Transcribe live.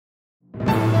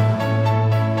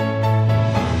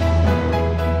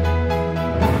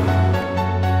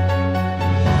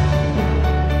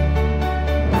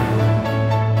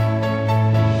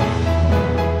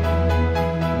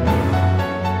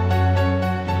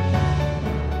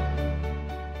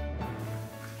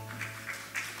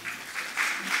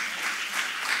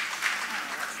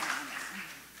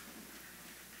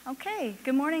Hi,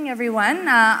 good morning everyone.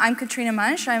 I'm Katrena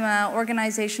Munsch. I'm an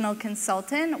organizational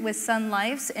consultant with Sun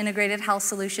Life's Integrated Health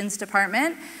Solutions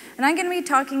Department. And I'm going to be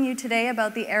talking to you today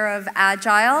about the era of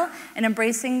Agile and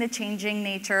embracing the changing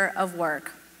nature of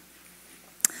work.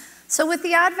 So with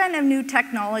the advent of new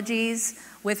technologies,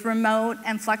 with remote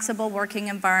and flexible working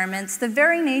environments, the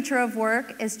very nature of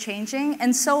work is changing,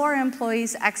 and so are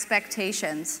employees'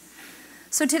 expectations.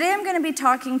 So today I'm going to be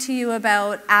talking to you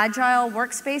about Agile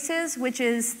Workspaces, which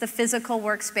is the physical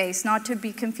workspace, not to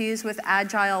be confused with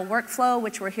Agile Workflow,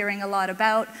 which we're hearing a lot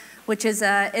about, which is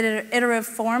an iterative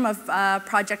form of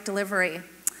project delivery.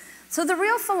 So the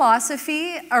real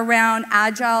philosophy around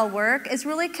Agile work is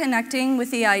really connecting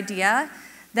with the idea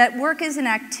that work is an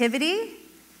activity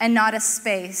and not a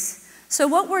space. So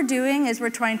what we're doing is we're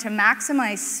trying to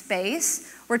maximize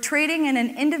space. We're trading in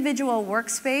an individual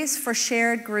workspace for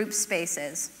shared group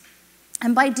spaces.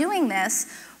 And by doing this,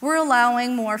 we're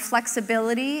allowing more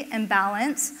flexibility and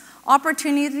balance,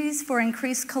 opportunities for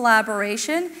increased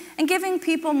collaboration, and giving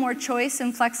people more choice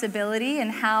and flexibility in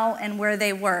how and where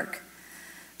they work.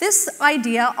 This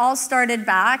idea all started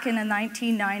back in the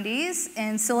 1990s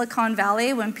in Silicon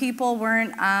Valley when people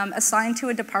weren't assigned to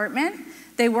a department.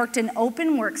 They worked in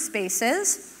open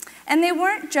workspaces, and they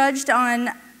weren't judged on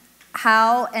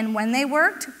how and when they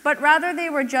worked, but rather they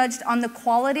were judged on the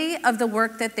quality of the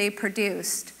work that they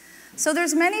produced. So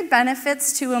there's many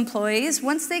benefits to employees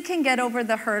once they can get over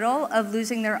the hurdle of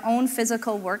losing their own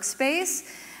physical workspace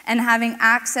and having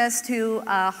access to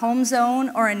a home zone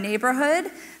or a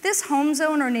neighborhood. This home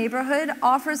zone or neighborhood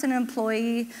offers an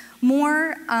employee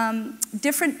more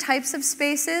different types of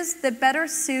spaces that better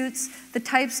suits the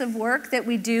types of work that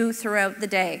we do throughout the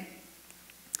day.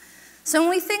 So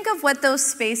when we think of what those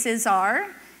spaces are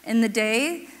in the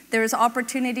day, there's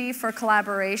opportunity for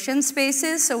collaboration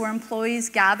spaces, so where employees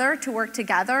gather to work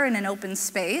together in an open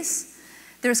space.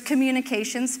 There's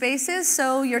communication spaces,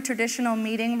 so your traditional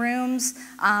meeting rooms,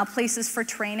 places for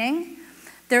training.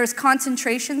 There's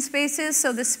concentration spaces,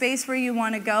 so the space where you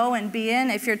want to go and be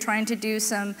in if you're trying to do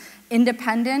some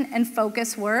independent and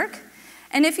focused work.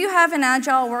 And if you have an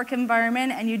agile work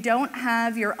environment and you don't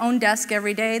have your own desk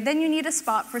every day, then you need a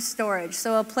spot for storage.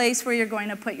 So a place where you're going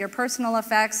to put your personal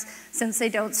effects since they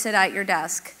don't sit at your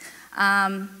desk.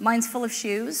 Mine's full of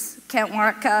shoes. Can't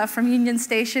walk from Union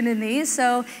Station in these.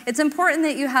 So it's important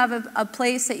that you have a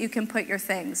place that you can put your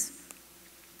things.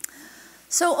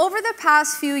 So over the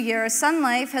past few years, Sun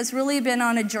Life has really been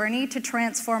on a journey to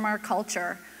transform our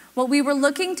culture. What we were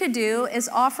looking to do is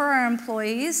offer our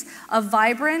employees a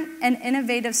vibrant and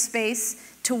innovative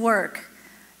space to work.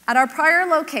 At our prior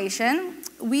location,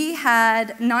 we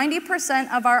had 90%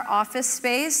 of our office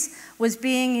space was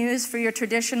being used for your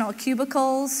traditional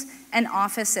cubicles and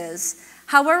offices.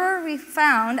 However, we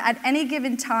found at any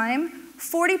given time,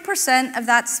 40% of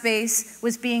that space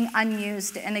was being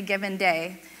unused in a given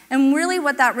day. And really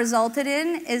what that resulted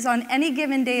in is on any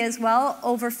given day as well,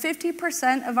 over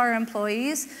 50% of our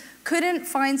employees couldn't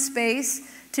find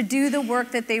space to do the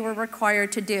work that they were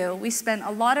required to do. We spent a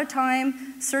lot of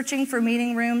time searching for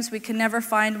meeting rooms. We could never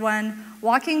find one,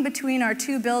 walking between our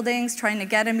two buildings trying to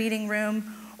get a meeting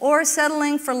room, or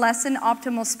settling for less than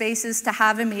optimal spaces to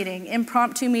have a meeting,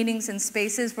 impromptu meetings in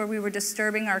spaces where we were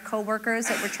disturbing our coworkers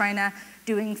that were trying to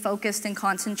doing focused and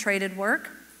concentrated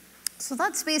work. So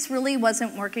that space really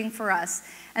wasn't working for us.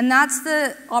 And that's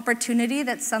the opportunity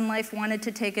that Sun Life wanted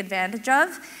to take advantage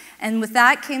of. And with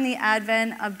that came the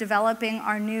advent of developing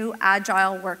our new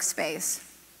Agile Workspace.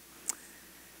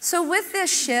 So with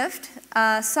this shift,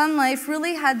 Sun Life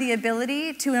really had the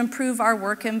ability to improve our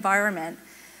work environment.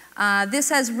 This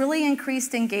has really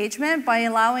increased engagement by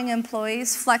allowing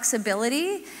employees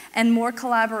flexibility and more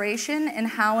collaboration in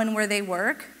how and where they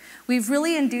work. We've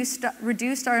really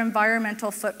reduced our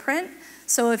environmental footprint.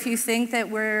 So if you think that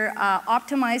we're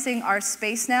optimizing our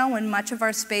space now when much of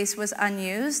our space was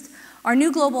unused, our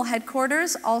new global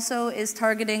headquarters also is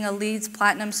targeting a LEED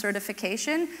Platinum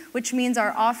certification, which means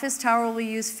our office tower will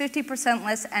use 50%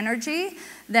 less energy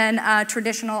than a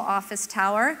traditional office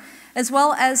tower, as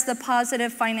well as the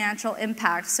positive financial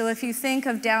impact. So if you think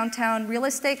of downtown real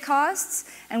estate costs,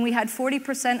 and we had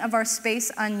 40% of our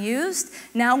space unused,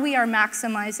 now we are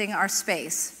maximizing our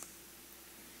space.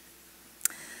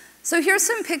 So here's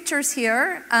some pictures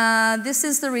here. This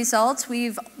is the results.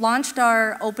 We've launched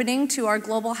our opening to our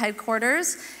global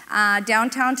headquarters,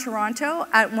 downtown Toronto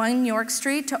at 1 York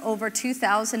Street to over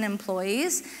 2,000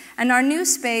 employees. And our new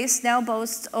space now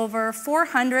boasts over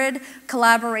 400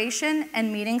 collaboration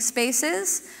and meeting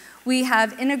spaces. We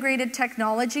have integrated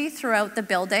technology throughout the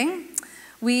building.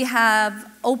 We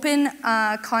have open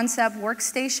concept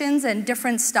workstations and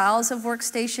different styles of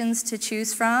workstations to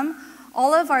choose from.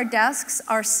 All of our desks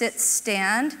are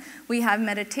sit-stand. We have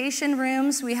meditation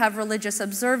rooms, we have religious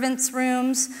observance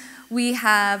rooms, we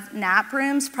have nap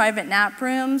rooms, private nap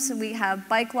rooms, we have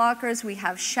bike lockers, we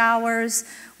have showers,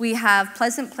 we have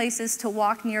pleasant places to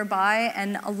walk nearby,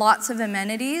 and lots of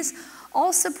amenities,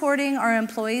 all supporting our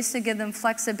employees to give them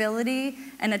flexibility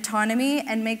and autonomy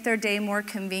and make their day more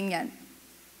convenient.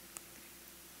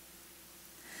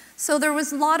 So there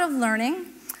was a lot of learning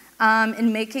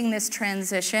in making this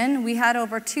transition. We had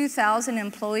over 2,000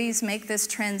 employees make this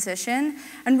transition.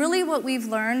 And really what we've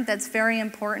learned that's very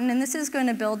important, and this is going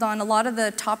to build on a lot of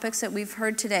the topics that we've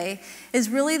heard today, is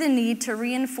really the need to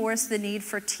reinforce the need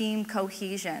for team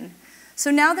cohesion.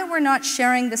 So now that we're not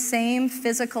sharing the same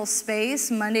physical space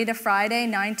Monday to Friday,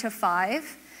 9 to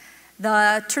 5,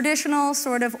 the traditional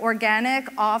sort of organic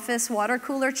office water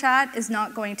cooler chat is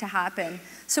not going to happen.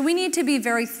 So we need to be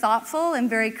very thoughtful and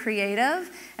very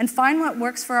creative and find what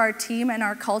works for our team and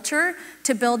our culture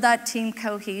to build that team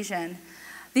cohesion.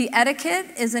 The etiquette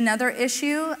is another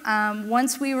issue.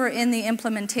 Once we were in the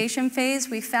implementation phase,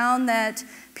 we found that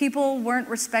people weren't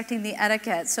respecting the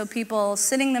etiquette. So people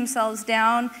sitting themselves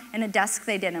down in a desk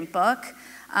they didn't book,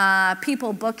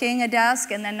 people booking a desk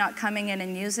and then not coming in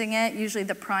and using it, usually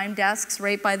the prime desks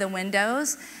right by the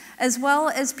windows, as well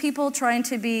as people trying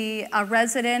to be a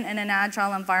resident in an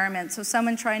agile environment. So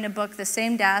someone trying to book the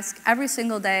same desk every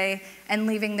single day and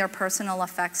leaving their personal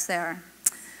effects there.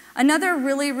 Another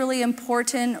really, really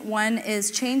important one is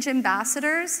change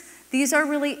ambassadors. These are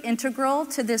really integral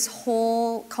to this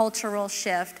whole cultural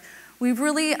shift. We've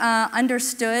really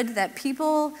understood that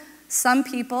some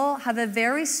people have a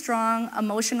very strong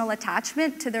emotional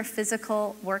attachment to their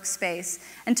physical workspace.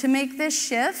 And to make this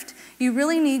shift, you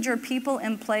really need your people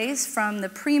in place from the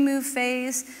pre-move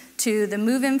phase to the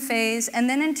move-in phase, and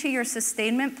then into your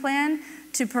sustainment plan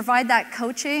to provide that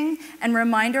coaching and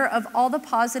reminder of all the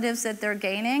positives that they're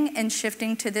gaining and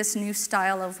shifting to this new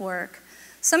style of work.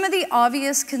 Some of the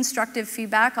obvious constructive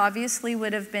feedback obviously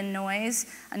would have been noise,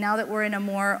 now that we're in a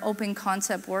more open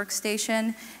concept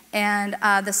workstation, and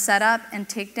the setup and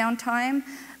takedown time.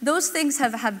 Those things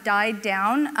have died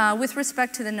down. With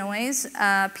respect to the noise,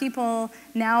 people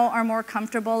now are more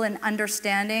comfortable in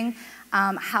understanding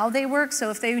how they work. So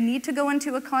if they need to go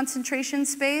into a concentration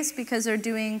space because they're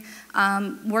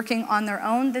working on their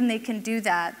own, then they can do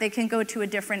that. They can go to a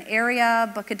different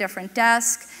area, book a different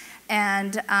desk,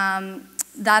 and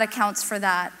that accounts for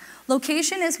that.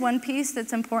 Location is one piece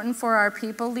that's important for our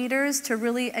people leaders to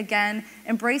really, again,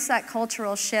 embrace that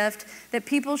cultural shift, that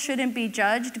people shouldn't be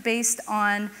judged based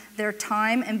on their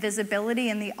time and visibility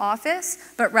in the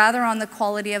office, but rather on the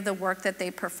quality of the work that they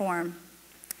perform.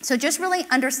 So just really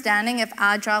understanding if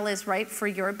Agile is right for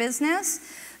your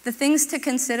business. The things to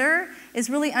consider is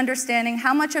really understanding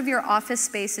how much of your office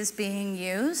space is being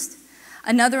used.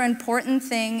 Another important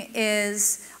thing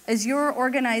is your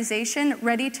organization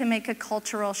ready to make a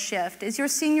cultural shift? Is your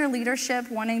senior leadership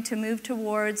wanting to move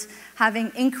towards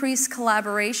having increased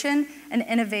collaboration and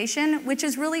innovation, which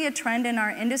is really a trend in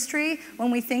our industry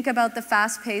when we think about the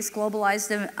fast-paced, globalized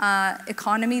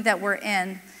economy that we're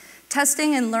in?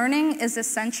 Testing and learning is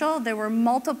essential. There were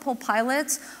multiple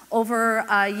pilots over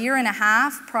a year and a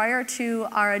half prior to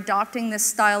our adopting this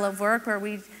style of work, where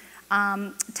we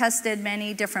tested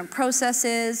many different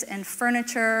processes and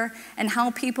furniture and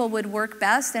how people would work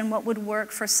best and what would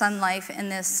work for Sun Life in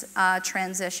this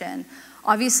transition.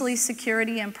 Obviously,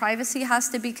 security and privacy has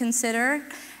to be considered,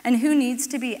 and who needs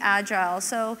to be agile.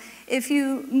 So if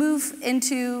you move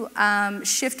into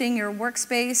shifting your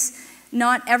workspace,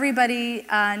 not everybody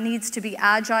needs to be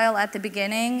agile at the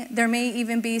beginning. There may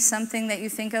even be something that you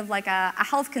think of like a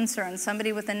health concern,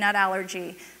 somebody with a nut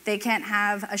allergy. They can't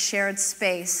have a shared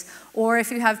space. Or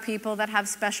if you have people that have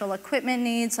special equipment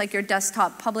needs, like your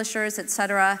desktop publishers, et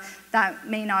cetera, that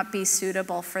may not be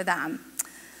suitable for them.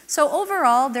 So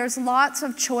overall, there's lots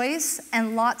of choice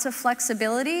and lots of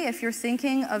flexibility if you're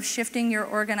thinking of shifting your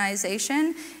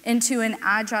organization into an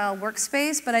agile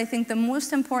workspace. But I think the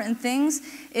most important things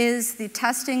is the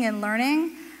testing and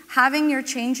learning, having your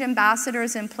change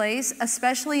ambassadors in place,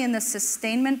 especially in the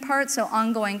sustainment part, so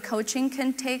ongoing coaching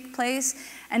can take place,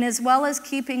 and as well as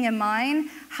keeping in mind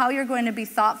how you're going to be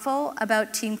thoughtful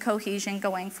about team cohesion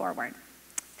going forward.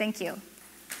 Thank you.